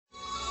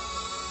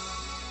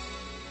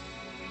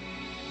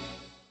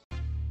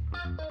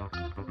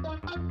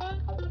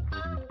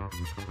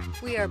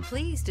We are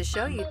pleased to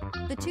show you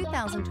the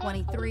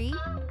 2023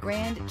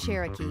 Grand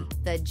Cherokee.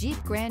 The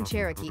Jeep Grand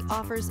Cherokee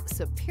offers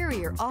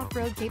superior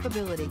off-road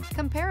capability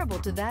comparable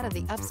to that of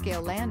the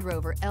upscale Land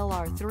Rover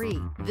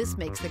LR3. This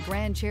makes the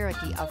Grand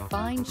Cherokee a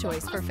fine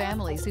choice for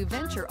families who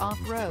venture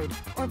off-road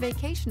or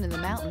vacation in the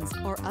mountains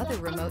or other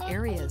remote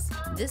areas.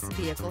 This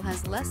vehicle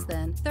has less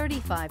than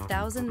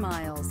 35,000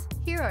 miles.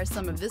 Here are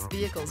some of this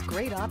vehicle's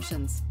great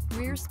options: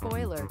 rear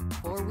spoiler,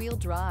 four-wheel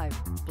drive,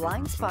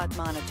 blind spot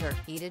monitor,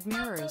 heated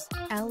mirrors,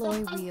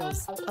 alloy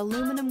wheels,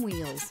 aluminum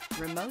wheels,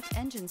 remote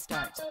engine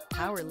start,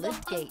 power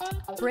lift gate,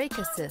 brake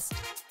assist,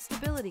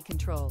 stability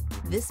control.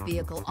 This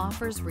vehicle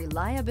offers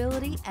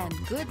reliability and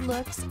good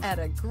looks at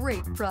a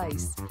great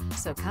price.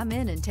 So come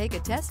in and take a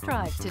test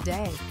drive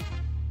today.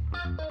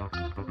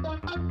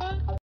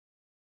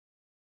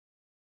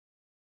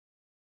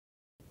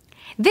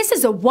 This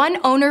is a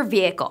one-owner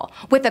vehicle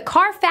with a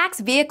Carfax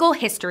Vehicle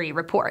History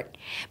Report.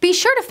 Be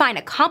sure to find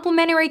a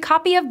complimentary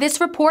copy of this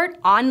report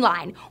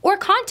online or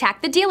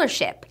contact the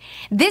dealership.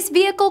 This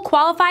vehicle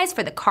qualifies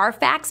for the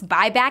Carfax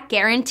Buyback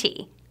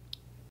Guarantee.